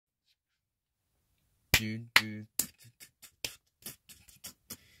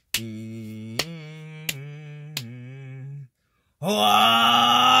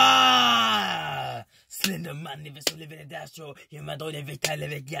Slenderman, il verso live d'asso, il mato le vitale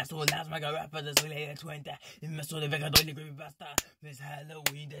le ghiaccio, l'asma che rappa da sulle 20, il messo le vegato di creepypasta, Miss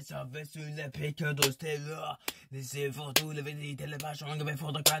Halloween, des salve sulle picche d'o stella, les silver tout le vedete le passion che per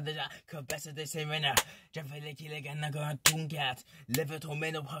fotocarte già, capacity semina, già fai che le ganna con un cat, leve trop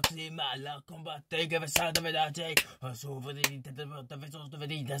meno proxima, la combatte che versa da vedate, o sopra di te da verso da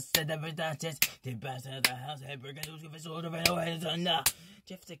vedete, se da vedate, ti passa da house, e perché tu verso da vedete,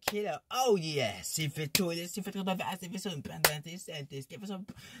 Jeff the Killer, oh yeah, si fait tout, si fait trop de vases, si fait sur une pendant des centes, qui fait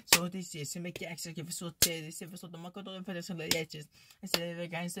sur des si me caxe, qui fait sur tes, si fait sur de ma côte de faire sur les edges, et c'est le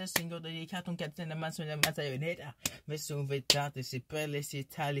gangster single de carton 4 in the man sur la maternité, mais sur vetate, c'est pas laisser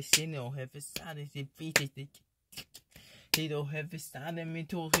taler, sinon, have ça, c'est vite, they don't have started me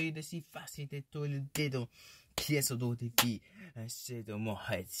to read the si facile de tout le dedo, qui est sur d'autres filles, c'est de mon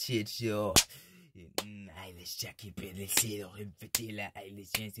head shit, yo. Eyeless Jack per il cielo, ripetila, Eyeless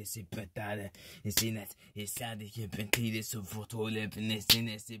Jack si patata, e sinat, e sade che pentile su fotole,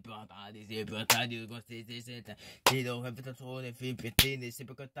 penestine, si portati, si portati, con stesse seta, ti do repetatore, fi pentine, si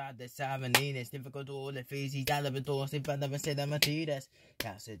portate, savanine, si portore, fisi, dalla vettura, si fa da sera mattina,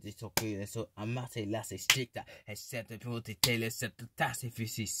 case di soccire, su amate la si stricta, e sette punti tele, sette tassi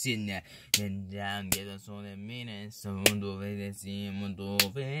fissi sinne, e già anche sono mine, sono dove siamo,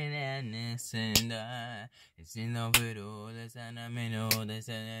 dove ne se it's in the middle, there's an amino, there's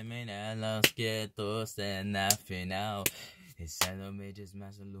an amino, los quietos and nothing now. It's a majors,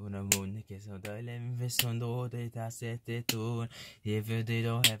 Masaluna moon, kiss on the 11 fish on the water, that's it, too. If you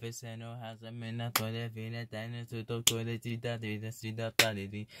don't have a seno, has a minute for the villa, then to the quality that is the street of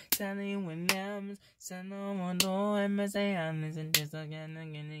quality. Telling Williams, Sano Mondo, and Messiah, isn't just again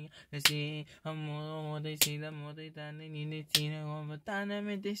and again. Let's see, a more they see the more they done in the tina over time,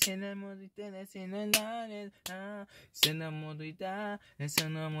 and they send a more tennis in the line. Send a more da, and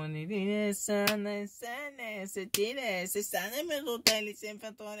send a money, son, and send it's Hotelli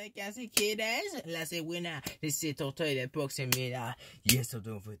sempre casi chides la seguina le sit hotel proximità yes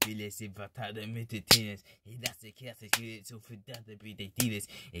do fotile si fatade metitines e da se che se chiede su fidate bidetiles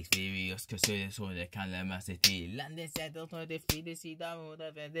Varios che sono calamaseti lande settle to the fide si da moda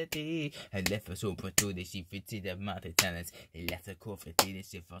vedeti e left sopra tu de si fitti da mate tenants e left cofretile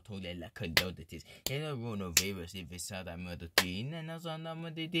si fatole la cododetis e la runo Varios si fissata modotin e non sono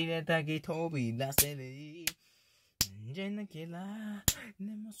moditile taghi Toby la serie Jenna Killa,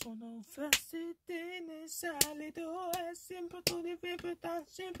 nemmeno sono feste ne salido, è sempre tu di vivere,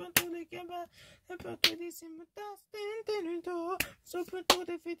 sempre tu di chiamare, sempre tu di sempre tenuto, sopra tu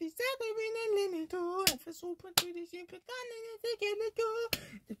di fiti sette nell'inito, e fa sopra tu di sempre tanti che le go,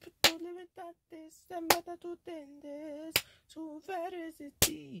 e per tutte le vetate, sembra da tu tendes, su Varios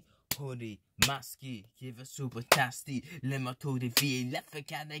Hoodie, Masky, give a super tasty, lemma to the V, left for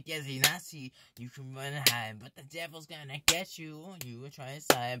Kagekao nasty. You can run and hide, but the devil's gonna get you. You will try and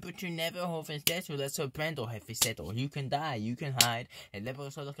side, but you never hope and get you. Let's surrend or have settle. You can die, you can hide. And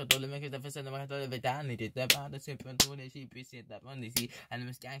never saw the control make it the first time I thought of it down. It did about the simple to the sheep, said that on the sea, and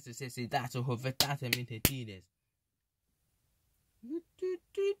the gangster says that's so hope that I mean to do this.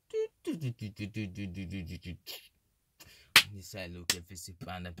 Sai lo che si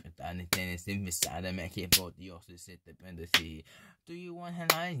parla per anni tennis in messada me che voti osso sette prende sì. Do you want her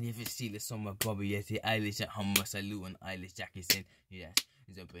line? If it's still summer Bobby yet the Eyeless Jack Homicidal Liu and Eyeless Jack is in. Yes.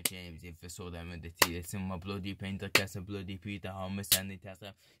 It's up at James if it's all them in the tea. It's in my bloody painter cast a bloody Peter Homicidal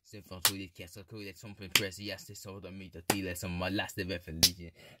Tessa. Sit for to the castle cool it's something crazy. Yes, they sold on me the tea. That's on my last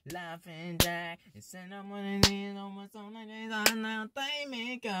revelation. Laughing Jack. It's in a morning in almost all the days on now time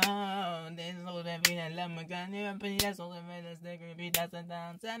make go. There's all that being a lemon gun. You have yes all the minutes they could be that's a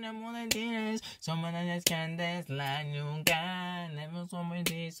dance and the morning dinners. Someone else can dance like you can. Never so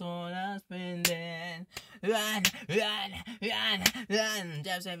many so that's been then. Run, run, run, run.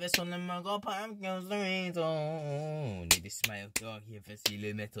 Just have a son of my god pumpkins the reason. They smile dog here for see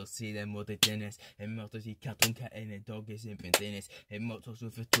the metal see them motor tennis and motor see cartoon cat and a dog is in tennis and motor so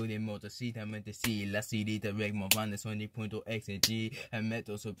for two the motor see them at the sea la CD the reg more van this 20.exe and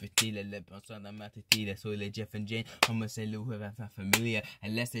metal so for tile lepon son of matitile so le Jeff and Jane Homicidal Liu have a familiar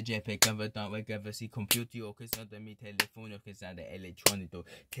unless the JPEG cover don't wake ever see computer or cause under me telephone or cause under electronic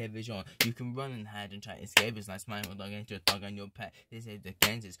television you can run and hide and try to escape it's like smile dog against your dog on your pet this is the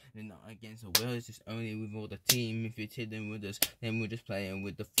Kansas, they're not against the world, it's just only with all the team. If you're chilling with us, then we're just playing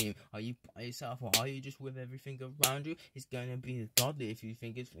with the theme. Are you by yourself or are you just with everything around you? It's gonna be godly if you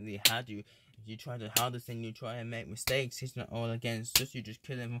think it's really hard you. You try the hardest and you try and make mistakes. It's not all against us, you just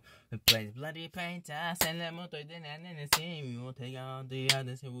kill him with plays. Bloody painter, send them out, then the same. You will take out the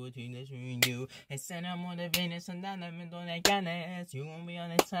others who will teach you. And send them on the Venus and then them into the cannons. You won't be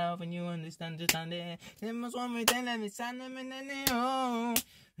on itself and you understand it. They must want me, then let me send them in the neo.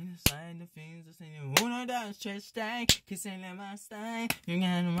 Inside the things I say, you wanna dance, chest tag, kissing them my style. You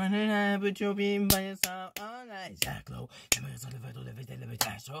can run it out, but you'll be by yourself all night. ZAGLO, never saw the veto, never said the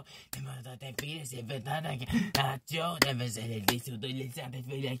tasso. Never thought they feel as if it not again. Not Joe, never said it, this to the list of the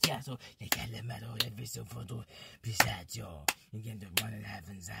video castle. They can't let metal, every so photo. Besides, Joe, you get the run and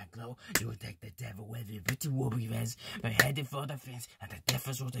having ZAGLO. You will take the devil with you, but you will be rest. But headed for the fence, and the death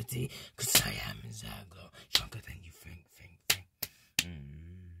is what it is. Cause I am in ZAGLO, stronger than you think.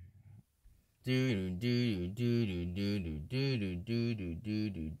 La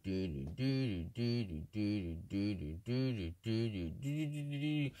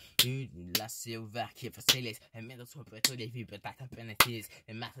Silva qui facilite et met sur tous les vies peut-être pénétrise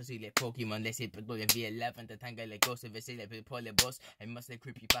et marche sur les Pokémon laissez plutôt les vie 11 de tangle les ghosts et vaisser les pour les boss et moi c'est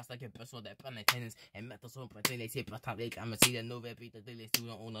creepypasta que personne de prendre tennis et mettre sur peut-être laisser pour travailler comme si le nouvel beat de les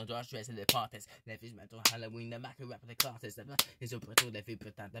students on a déjà stressé les parties les filles mettent Halloween de marque rap les classes et sur plutôt les filles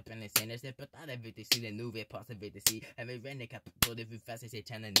peut-être de pénétrer c'est peut-être de VTC les nouvelles parties VTC avec Rake cap pour de vues face et c'est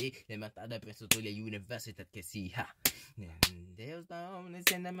channel les mentales de presse sur tous les universités que si ha Deus down the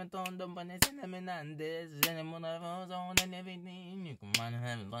cinnamon on the bunny cinnamon and this cinnamon on and everything you can run and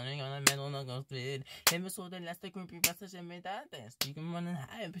have running on a metal no go split never saw the last creepypasta and made that dance you can run and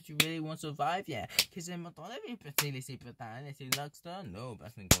hide but you really won't survive yeah cause I'm not every pretty see pretend it's luxury no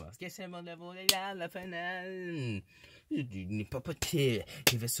but in class guess I'm on level la final Puppetheer,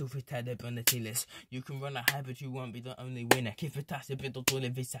 if it's so tied up on the list, you can run a high, but you won't be the only winner. If it's a bit of the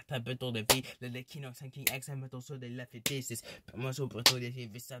V, sat a bit of the V, the Kinox and King X, and also they left it pieces. But most of the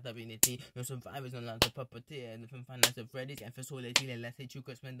if it's sat up in the tea, no survivors on the Puppetheer, and from finance of Freddy's, and for so they feel let's say you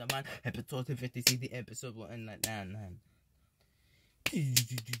could spend the man, episode 50 see the episode will end like that.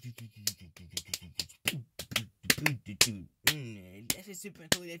 Laisse super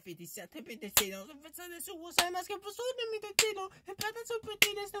tous les filles, ça te pète des sédons, ça fait ça des sous, ça masque pour sous de mes télos, et pas de son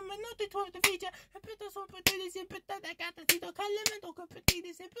petit des maintenant tu trouves de filles, et peut-être son petit des peut-être à quatre, si donc elle met donc un petit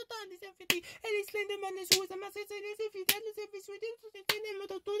des peut-être des infidèles, et les Slenderman les sous, ça masse c'est les fidèles, les fidèles, tout est né, mais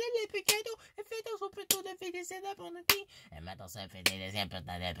tous les piquetos, et fait dans son petit de filles, c'est d'abord de qui, et maintenant ça fait des peut-être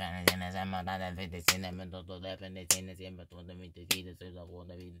des peines, ça m'a donné des cinémas, tout de peine des cinémas, c'est pas de mes filles, c'est la roue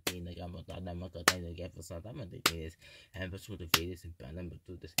de vie de filles, comme on t'a mon côté de gaffe, ça t'a monté, and but so the face and pan but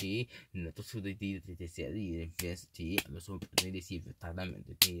to the ski, not to the deed that they said the university, and so they see the talent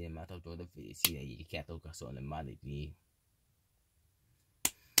the tea and matter to the face, you can't talk us on the money.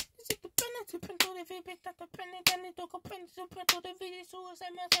 To prendo le vie per prendere tocco prendo sopra le vie su se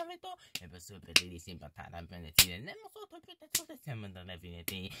ma savito e per super di simpatare prendere nemmeno sotto per siamo nella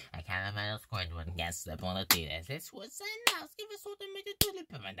finiti I can't find a Squidward guess the politics this was now give us all the minute to the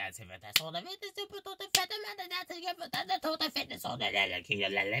permanent if that's all the it is to the fat man that's give the total fitness on the key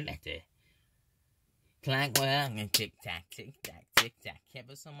limit Clockwork and tic-tac, tic-tac, tic-tac.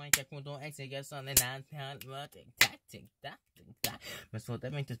 Keep someone Pokemon.exe gets on the 9-pound tic-tac, tic-tac, tic-tac. But so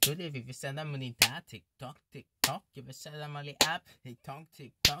that makes it good if you send them money that tick-tock, tick-tock. Give a set of money up, tick-tock,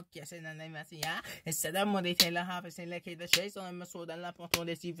 tick-tock. Yes, and then I see ya. Instead of money, Taylor half is like the chase on my sword and lap on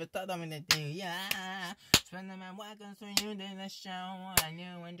the sea for them in the thing, yeah. Splendorman wagon so you did the show. And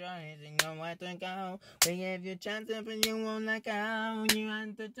you enjoy it and you want to go. We gave you a chance but you won't let go. You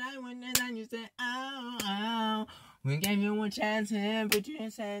had to try when then you say, oh. We gave you a chance, but you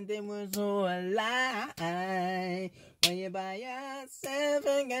said it was all a lie. When you by yourself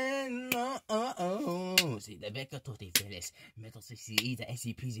again, oh. See the back of Toby Phyllis, Metal 68, the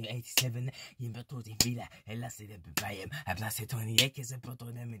SCPs 87, you met Toby Villa, and last it by him. I blasted 20 acres and put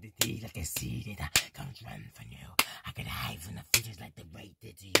on them in the tea like a seed that comes run from you. I could hide from the features like the Rake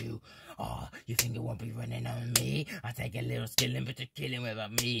did to you. Oh, you think it won't be running on me? I'll take a little skilling, but you're killing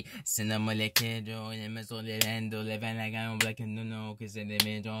without me. Send them a little joy, and my soul, and living like I'm black and no, cause they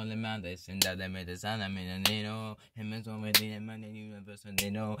made all the mountains, and that they made the sun, I mean, and they know, and my soul, and the universe, and they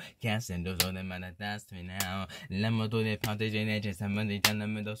know, can't send those all the man that dance to me now. Lemon to the partage and edges, and when they turn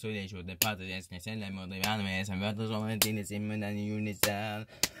them into so they show the partage, and send them all the animals, and what was all the things in the unison.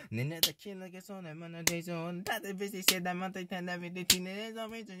 Another killer gets on them on a day on. That the busy said that month they tend every day. There's no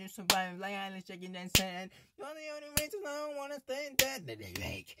reason you survive like Eyeless Jack and said. You're the only reason I don't wanna stay dead. The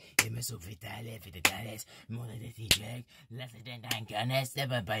Rake, it must be vitales, more than the Jack, less than Dankanes,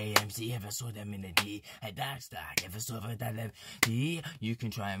 never by MC, ever saw them in the D. A dark stack, ever saw that D. You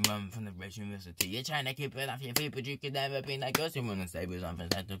can try and run from the race university. You're trying to keep it off your feet, but you could never be like us. You wanna stay with something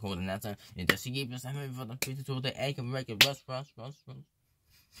that's the cool and that's it. Just to keep us moving for the future to the egg and wreck it. Rush.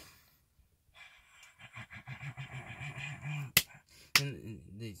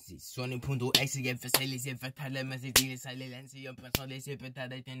 Stronghold facilities for telemedicine, silence, your personality, but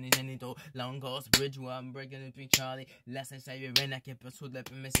that I didn't long course, bridge one, breaking the big Charlie, last time say you're in a keep us with the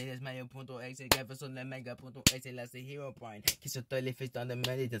Mercedes, my.exe, get us on the mega.exe, last the hero point, kiss a toilet face on the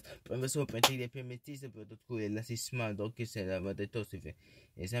meditants, but was so pretty, the primitive, but the cool, last is smart, okay, said about the toast of it.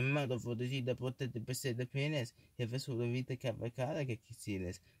 It's a matter for the sheet that protect the percent the penis, if it's all the Vita Cavacada, get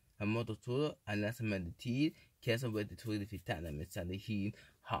kisses. A moto todo, unless I'm at the tea, cares about the 20 feet time, and the heat,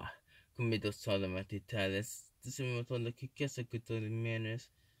 ha. Committed solemn tales, the same on the Kikasa could tell the manners.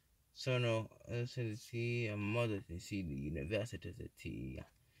 Sono, a mother to see the university.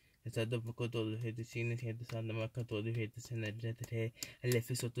 It's a difficult to hit the scene and hit the sound of my cattle to hit the Senate jet. I left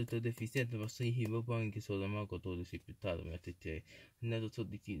his sort of the Ficent of a sea he will bring his old Marco to the secret at another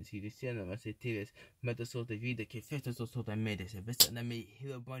sort the key see the cinema, say Tivis, but the sort of vida que first sort of medicine, but then I made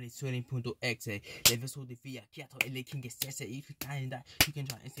hero body swimming.exe, never saw the via cattle and the king gets if you find that you can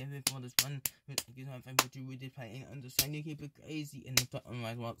try and save it for this one. You don't find what you really play and understand you keep it crazy and the button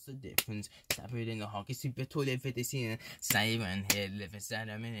right. What's the difference? Tap it in the hockey super toilet for the scene, Simon head live inside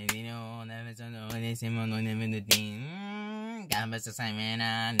a minute. Never saw no anything, no never the thing. Gambas Simon,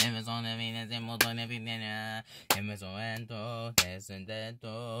 never saw the Venus and more than everything. Never saw Ento,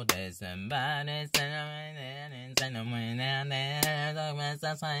 there's somebody, and Slenderman, and there's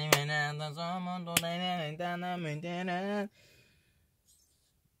a Simon, and there's someone to lay down the maintenance.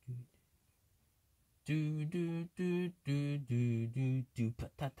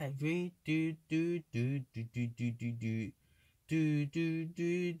 Patata,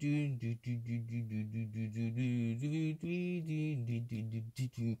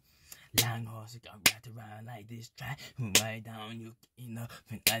 long horse got wrapped around like this track. Right down you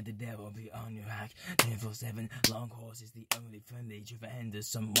like the devil be on your rack. 24/7 long horse is the only friendly defender.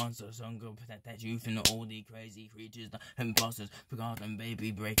 Some monsters don't go protect you from all the crazy creatures, the imposters, forgotten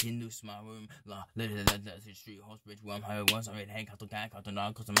baby breaking new small room. Little street horse bridge one higher once I read head cut the cat cut the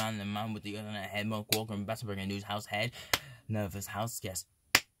dog cut the man and man with the other head more walker and Bassburg and news house head. Nervous house guest.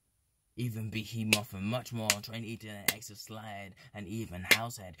 Even behemoth and much more, train eating an extra slide, and even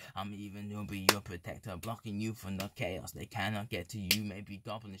househead. I'm even will be your protector, blocking you from the chaos. They cannot get to you, maybe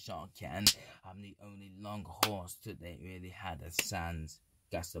Goblin Shark can. I'm the only long horse till they really had a sans.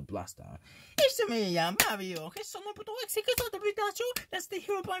 Gas the blaster. It's me, Varios. Sono.exe, that's the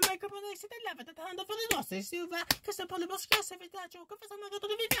hero by Micro.exe. They laugh at the hand of the lost. They silver, because the polybus gas every day. Confess I'm not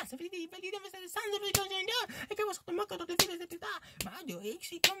going to be gas every day. But he never said the sound of it goes in there. I can was the Macro to the video that is that.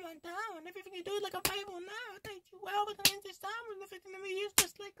 Mario.exe, come on down. Everything you do is like a Bible now. I thank you well, but then this time, when everything that we use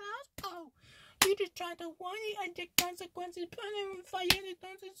just like us. Oh, you just try to warn it. I take consequences, burning with fire. It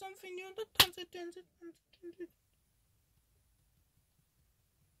turns into something new. The turns it.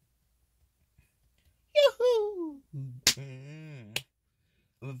 Yoo-hoo!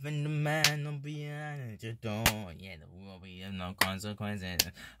 Within the man, don't be honest, you don't. Yeah, there will be no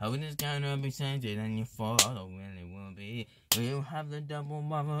consequences. Oh, this gonna be changed and you fall. Oh, really will be. We'll have the double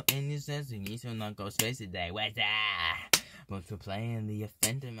bubble in your sense, and you shall not go space today. What's that? But for playing the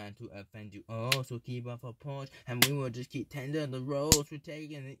offender man to offend you all, so keep up a porch, and we will just keep tender the roads. We're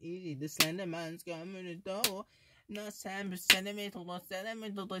taking it easy. The Slenderman's coming the door. No centimeter, no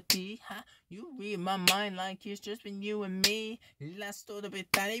centimeter, the T. You read my mind like it's just been you and me. Last story be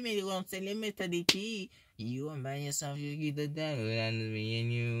telling me you won't say limit to the T. You and by yourself, you get the devil and me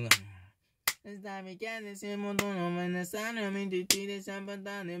and you. It's time again, it's in Motono, and the sun, I mean, the Chiles and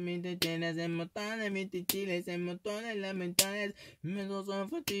Pantana, mean the tennis and Motana, mean the Chiles and Motona, Lamentanes, middles on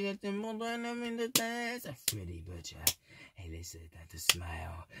for Chiles and Motona, mean the tennis. A pretty butcher. Hey, listen, that to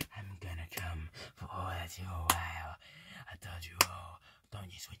smile. I'm gonna come for all that you a while. I told you all,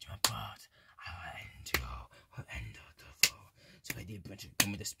 don't you switch my parts. I'll end you all, I'll end all the fall. So I did bunch of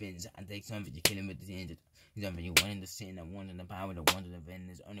come with the spins. I take something you kill him with the engine. Something you want in the sin, I wanted the power, the one to the vent.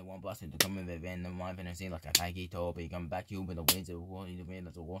 There's only one boss to come in the vent. The one finna see like a Kagekao Toby. Come back you with the winds of the war, the wind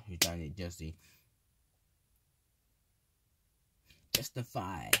of the war who's done it just see.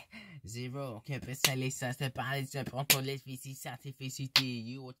 justify. Zero, can't be silly, such the bodies up on let's be certificity.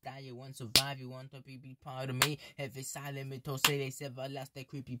 You will die, you won't survive, you want to be part of me. Every silent mental say they sever last the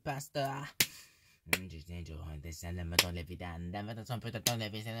creepypasta. Just angel, the Slenderman don't live it down. Never the son put the don't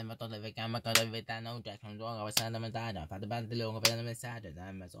live it, Slenderman don't live it, I'm not gonna live it down. No Jack from wrong, I was Slenderman died. I found the band below of Slenderman side.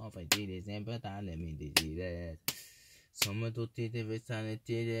 I'm as off I did this, and but I let me do that. Someone to take the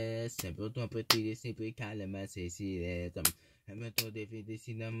sanity, simple to put it, simply call him as he sees it. I'm a to defeat the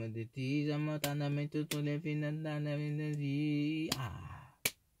cinema, the teas, I'm not an amento to live in the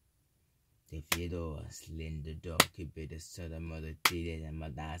the Theodore, slender dog, keep it a sudden mother tea, and my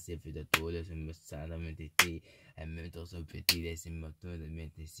last if the toilets and the sudden of the tea, and mentals of petite in my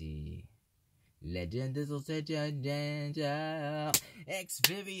toilet to see. Legend is also danger. Ex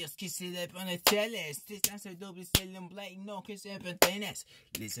Varios kissing up on the tellers. This time so Toby selling black no kiss up and tennis.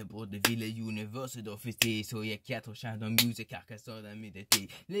 Listen about the Villa Universal office, so your cattle shine on music. I can saw them in the tea.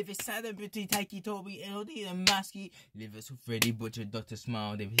 Live inside the pretty Taiki Toby, LD and Masky. Live as Freddy Butcher, Dr.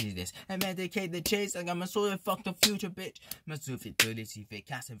 Smile, the business. I medicate the chase. I got my soul and fuck the future, bitch. My surface dirty, see fake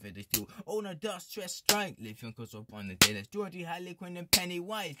casting for the two. Own a dust, stress, strike. Live your cause up on the tellers. Georgie Harlequin and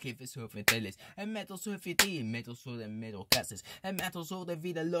Pennywise. Cliff is surfing tellers. And metal surfity, metal soul and metal classes, and metal soul the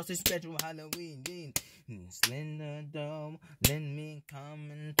vida lost in special Halloween. Slender dome, let me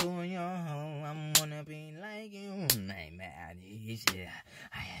come into your home. I'm gonna be like you. I'm mad, yeah.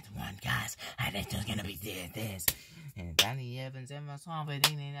 I had one guys, I think there's gonna be this. And Danny Evans and my song for the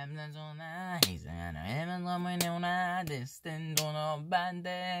I'm not so nice. And I haven't got my new night. Distant on a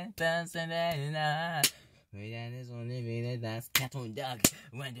bandit, dancing and night. That is only really that's cattle and dog.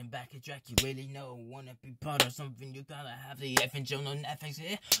 Random back at track, you really know. Wanna be part of something, you gotta have the effing show on Netflix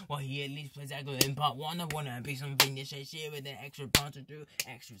here. Well, he at least plays ZAGLO in part 1. I wanna be something you say share with an extra part to do.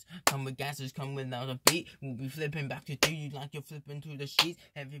 Extras come with gangsters, come without a beat. We'll be flipping back to do you like you're flipping through the sheets.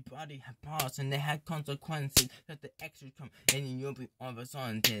 Everybody had parts and they had consequences. Let the extras come and you'll be on the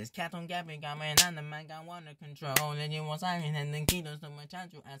scientist. Cat on gabbing, got man and the man got one to control. And you want siren and then kilos so much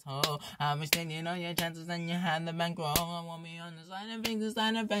chance you asshole. I'll be standing on your chances and you had the bankroll. I want me on the side of things, the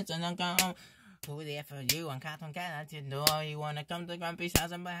side of effects, and I'm gone. Who there for you? I'm Cartoon Cat at your door. You wanna come to Grumpy's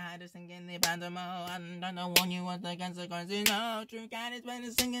house and behind us singing the pantomime? I don't want you what the consequences. No, true God is when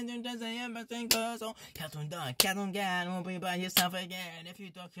it's singing to just say everything goes. So, Cartoon Dog, Cartoon Cat, won't be by yourself again. If you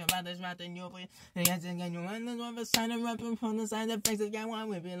talk about this right, then you'll be again. You want to know the side of rapping from the side of things again. One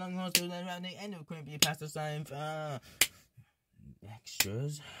will belong to the round the end of Creepypasta sign for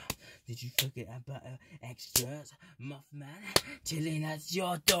extras. Did you forget about extras? Muffman chilling at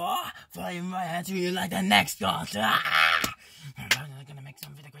your door, flying right at you like the next god. I'm gonna make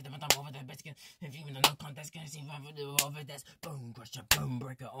some video great on top over the biscuit. If you know no contest, gonna see right the over this bone crusher, bone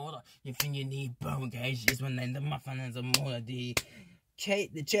breaker order. You think you need bone gauge? Just when the muffin is a melody.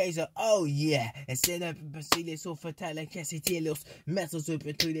 Kate the chaser, oh yeah, and set up Basile so fatale che si tielos, messo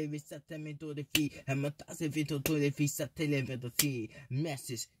sopra tu devi sattamento di fi, e montase vito tu devi satele vedo fi,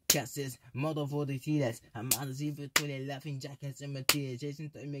 messes, casses, model for the tears, I'm out of the to the laughing jackets and materials, Jason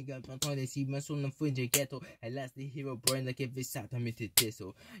to make up on the sea, my son of Fuji ghetto, and last the hero brain like if it's satamated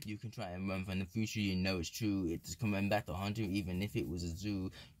so you can try and run from the future, you know it's true, it's coming back to haunt you, even if it was a zoo,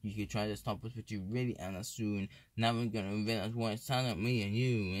 you could try to stop us, but you really are soon, now we're gonna realize what's on at me and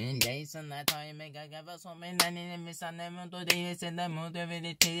you, and Jason, that's how you make a give us something, and miss on them to the and the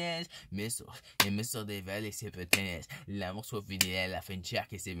motivated missiles, and missile the valley hypotenuse, Lamos for video laughing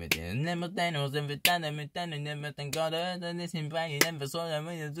jackets. Never Thanos, never done them, and never thank God, and this in Brian, never saw them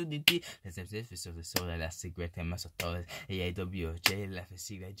in the DT. As if this was the solar last cigarette and muscle dollars, AWJ left a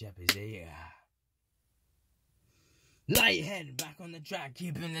cigarette Japanese. Lighthead back on the track,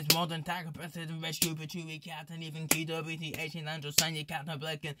 keeping this modern tag, president rescue, but you cat, and even KWTH and Andrew Sun, you cat,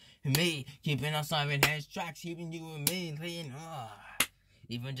 black and me, keeping us siren heads tracks, keeping you and me clean.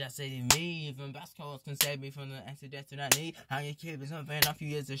 Even just saying me, even basketballs can save me from the accident that I need. I can keep it something a few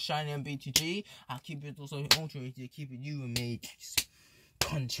years of shining BTG. I'll keep it also ultra to keep it you and me.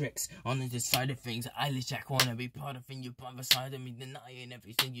 Contracts on the side of things. Eyeless Jack wanna be part of thing. You're by the side of me, denying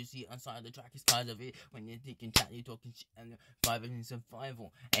everything you see inside the track is kind of it. When you're thinking chat, you're talking shit, and vibing in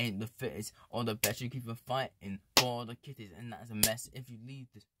survival ain't the fittest or the best. You keep on fighting for the kitties, and that's a mess. If you leave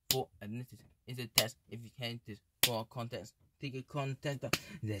this for admitted, it's a test. If you can't this for a contest. Take a contact.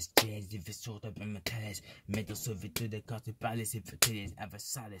 Let's change if it's sort of metals. Metal survey to the cost of palace if it is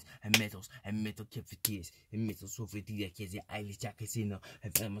adversaries and metals and metal cafeterias and metal survey to the case. Eyeless Jack casino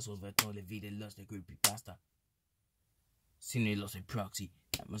and famous over all the video lost the creepypasta. Cine lost a proxy.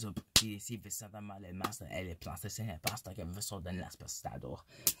 That was up to see if it's Santa Male Master Ele Plaster Sene Pasta que me saw the last pastador.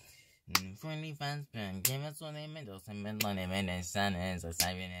 Friendly fans, give us what they meant, or some money, man, and sun, and so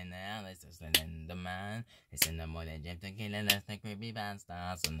saving in the Alice, Slenderman. It's in the morning, Jeff, the killer, that's the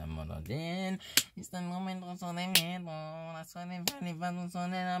CREEPYPASTA, on the model then. It's the moment also they made, that's what they finally found, so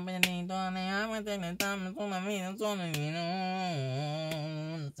then I'm bending down, I'm going to take the time, it's all I mean, it's all I mean,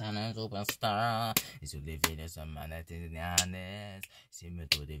 it's a superstar. It's what they feel, there's some man that is honest. See me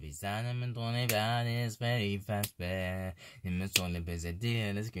to the design, I'm doing about this very fast, man. In my soul, it's a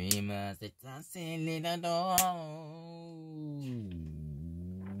deal, the screamers, the dancing little door.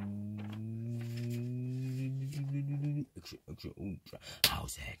 Extra ultra.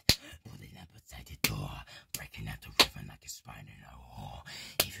 How's it? Pulling up outside the door, breaking out the river like a spider in a hole.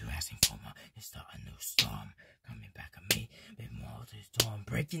 If you're asking for more, you start a new storm. Coming back at me, with more to the storm.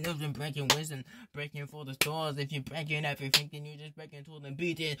 Breaking up and breaking wisdom, breaking for the stores. If you're breaking everything, then you just breaking to them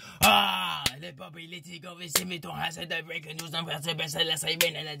beating. The probability of it, me don't have the breaking news. I'm going to be less I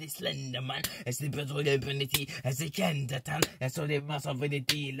win and the Slenderman. It's the better ability as they can the time. And so they must have the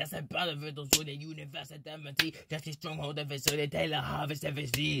deal. That's a part of it, so the universe at the just a stronghold of it, so they tell a harvest of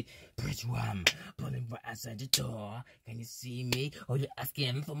it. Bridge one, pulling right outside the door. Can you see me? Or you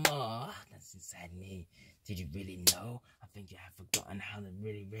asking for more? That's inside me. Did you really know? I think you have forgotten how it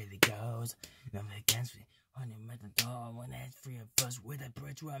really goes. Never against me. On your metal door, when there's three of us with a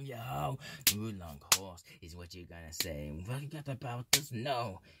bridge rum, yo ho. New long horse is what you gonna say. What you got about this?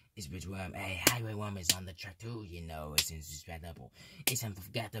 No. It's bridge worm, hey, highway worm is on the track too, you know, it's indestructible, it's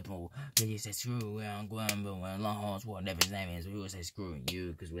unforgettable. But you say screw, we're on Grumble, we're on long horse, whatever his name is, we will say screw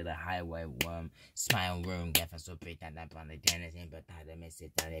you, cause we're the highway worm. Smile room, get for so big that up on the tennis, but I miss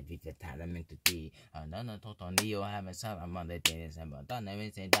it, that every fatal meant to be. Another total Leo having some among the tennis, and but done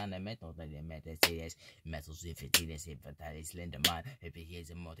everything down the metal, that they met the CS, metal swift, this, but that is Slenderman. If he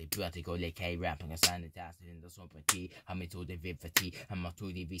hears a multi vertical, like K rapping a sanitized in the super tea, I'm into the vivity, I'm a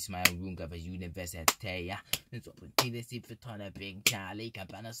 2D smile room of a university. It's open to the seat for ton of big Charlie.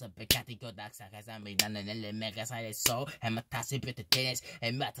 Cabana sub a cattico dark sagas. I made none and the mega side so. And my tassy bit of tennis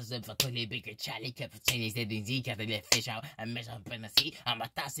and matters of a totally bigger Charlie. Kept for tennis, they didn't see, kept the fish out and measure up in the sea. I'm a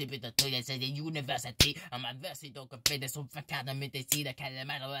tassy bit of toilets at the university. I'm a versity don't compare the so for academy. They see the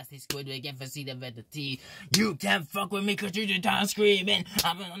calamari as they Squidward again for see the tea. You can't fuck with me cause you just done screaming.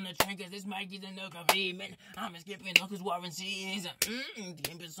 I'm on the train cause this mic is a no convenient. I'm skipping off cause Warren sees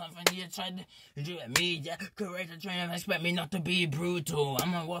something you tried to do at me, yeah. Correct the trainer, expect me not to be brutal.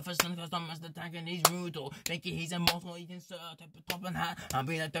 I'm a war for son cause I'm the tank and he's brutal. Thinking he's immortal, he can serve type of top and hat. I'll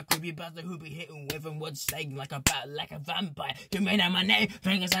be like the creepy bastard who be hitting with him wood snake like a bat, like a vampire. You made out my name,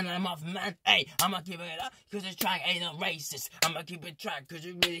 fingers and I'm off, man. Hey, I'ma keep it up cause this track ain't no racist. I'ma keep it track cause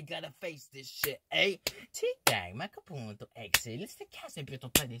you really gotta face this shit, eh? T-Gang, Mouse.avi, let's the cast per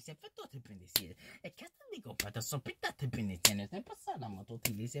toppare sempre tutti pensieri. E cazzo dico, per soppittate pensieri, ne passata ma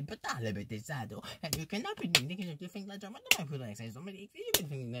tutti sempre tale pesato. And you cannot be thinking you think like I'm not going to say somebody even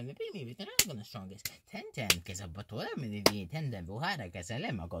thinking that the primi are the strongest. 10-10, che sabato mi di 10 vuhara che se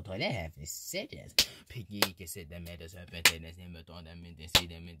le ma go to le have is serious. Piggy che se the meta serpent and never told them in the see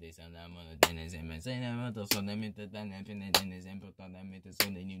them in the sun I'm on the tennis and say never to so them in the dan and tennis and put on them in the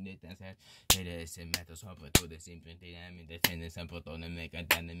sun and you need and said it is a matter of to the simple thing I'm in the tennis and put on the make a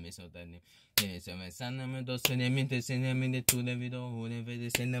dan and miss on the tennis and sun them to send them in the send them in the to the video whenever they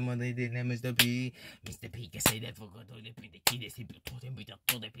send them on the name is the P. Mr. P che sei del fuoco dove prende chi si tutto in vita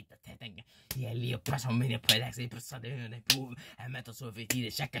tutto pita teteng. E lì ho preso mini predex e passato in boom. E metto su fitile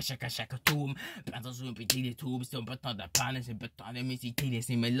shaka tomb. Penso su fitile tube sto portando da pane se bettone mi si tiri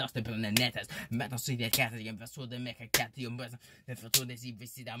si me lost per le netas. Metto su di carte che verso de mecha catti un buzz. E faccio dei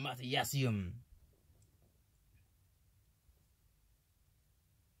vestiti da Matiasium.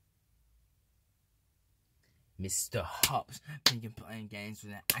 Mr. Hops, thinking playing games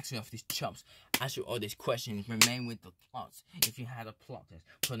with an action off these chops. Ask you all these questions, remain with the plots. If you had a plot test,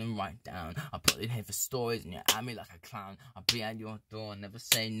 put them right down. I'll put it here for stories and you're at me like a clown. I'll be at your door, never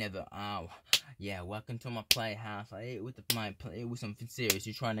say never, ow. Yeah, welcome to my playhouse. I ate with the mind, play with something serious.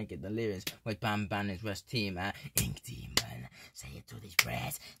 You're trying to get the lyrics. Wait, Bam is rest team at Ink Demon. Say it to these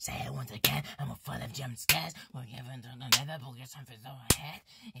breaths, say it once again. I'm a full of jump scares. We're giving to the nether, but get something so ahead.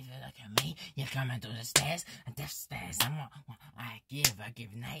 If you look at me, you're coming to the stairs. Death stairs, I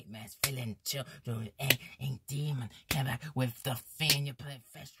give nightmares, feeling chill. Do it ain't demon. Come back with the fan. You play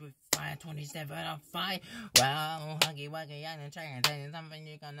fast with fire. 27 on 5. Well, huggy wuggy, I'm trying to tell you something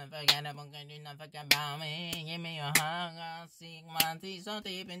you gonna forget about. You not forget about me. Give me your hug. I'll see my teeth so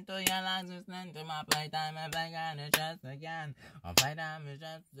deep into your lungs. Just into my playtime and playground is just again. My playtime is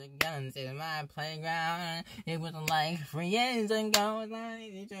just again. See my playground. It wasn't like 3 years ago. It's not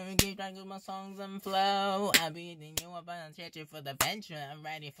easy to keep track of my songs and flow. I'll be eating you up and searching for the venture. I'm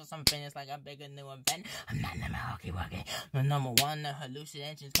ready for something. It's like a bigger new event. I'm not in my hockey wuggy. The number one, the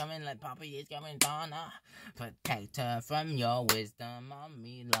hallucinations coming like Poppy is going down. Protect her from your wisdom. On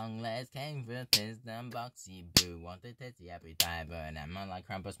me, long legs came for wisdom. Boxy boo, want the titty every time. But I'm not like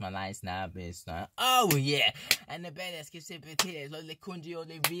Krampus, my life snap is not. Oh yeah! And the badass que se petite. Lo le kunji o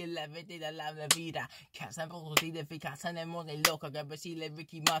le real la vete da la vida. Cats and bottles de efficace. And more they local. Gabriel le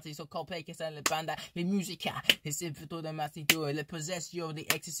Ricky Martin. So Coldplay que se le banda. Le musica. Le simple de mastiture. Le possessio. The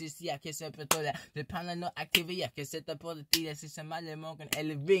exorcist. Ya que se petole. Le panano activia. Que se te puede tirar. Si se mal le morgan.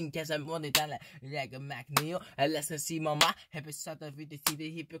 El ring. Que se muerde tan la. Like a McNeil. Let's see mama. Episode of the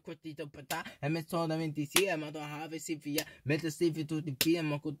city. Hypocrite pata. And me told them in DC. I'm not have a sifia. Metal safety to the PM.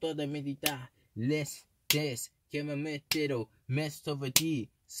 Moco toda medita. Less. This. Que me metero. Mesto veti.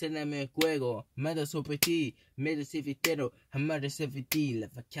 Se la me juego. Mado sobre ti. Medo civitero. Amare seviti. La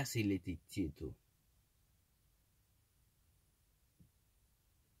facassi le tito.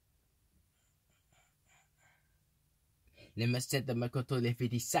 Le meseta me coto le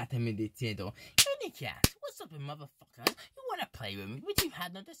fiti sata meditendo. Any cat, what's up, motherfucker? You wanna play with me? But you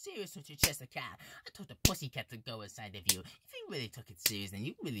had nothing serious with your chest of cat. I told the pussycat to go inside of you. If you really took it serious, then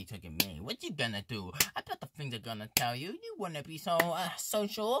you really took it me. What you gonna do? I bet the things are gonna tell you. You wanna be so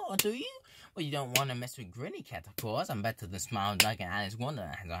social, or do you? Well, you don't wanna mess with Grinny Cat, of course. I'm better than Smile Dragon Alice Wonder.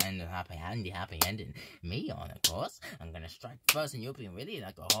 I'm gonna happy ending. Me on, of course. I'm gonna strike first, and you'll be really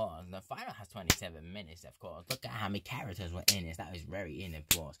like a horse. The final has 27 minutes, of course. Look at how many characters were in it. That was very in, of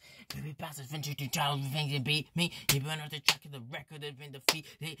course. Creepypastas venture to child things to beat me. You burn off the track of the record has been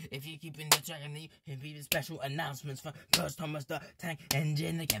defeated. If you keep in the track and you be the special announcements for first Thomas the Tank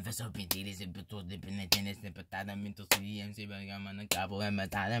Engine. Again for so busy, this is betul di penetrate seperti mental CMC bagaimana kabel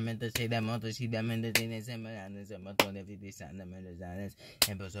hemat mental see them in the things and some tone the sound and the silence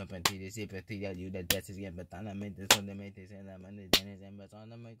and so penalty seperti you the death is again but mental so the metis and the managers and but on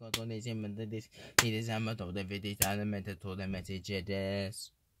the microphone and this it is a matter of the video mental to the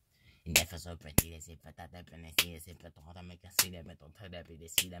messages. In episode pretty as if that penalty is if the daughter make a see them but don't tell them they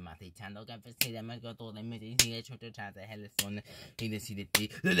see them at the channel can see them and go to the meeting here to try the telephone in the city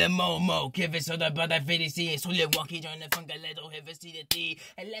the momo give it so the but I feel see so you walk it on the fungal little have a city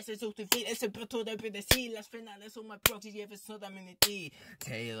unless it's to feel it's a put to the sea last finale so my proxy ever so the minute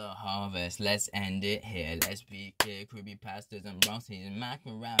Taylor Harvest. Let's end it here. Let's be clear. Creepypastas and Rossies and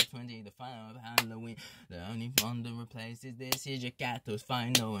Macro Round 20 the final of Halloween. The only one to replace is this is your Cato's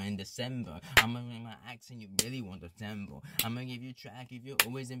final in December. I'm gonna make my accent you really want to temple. I'm gonna give you track if you're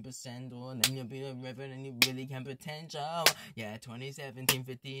always in percentile. And then you'll be a reverend and you really can potential. Yeah, 2017,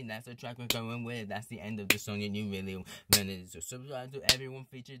 15, that's the track we're going with. That's the end of the song and you really want it. So subscribe to everyone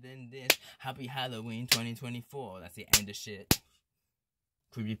featured in this. Happy Halloween 2024. That's the end of shit.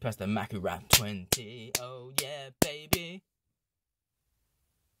 Creepypasta Macro Round 20. Oh yeah, baby.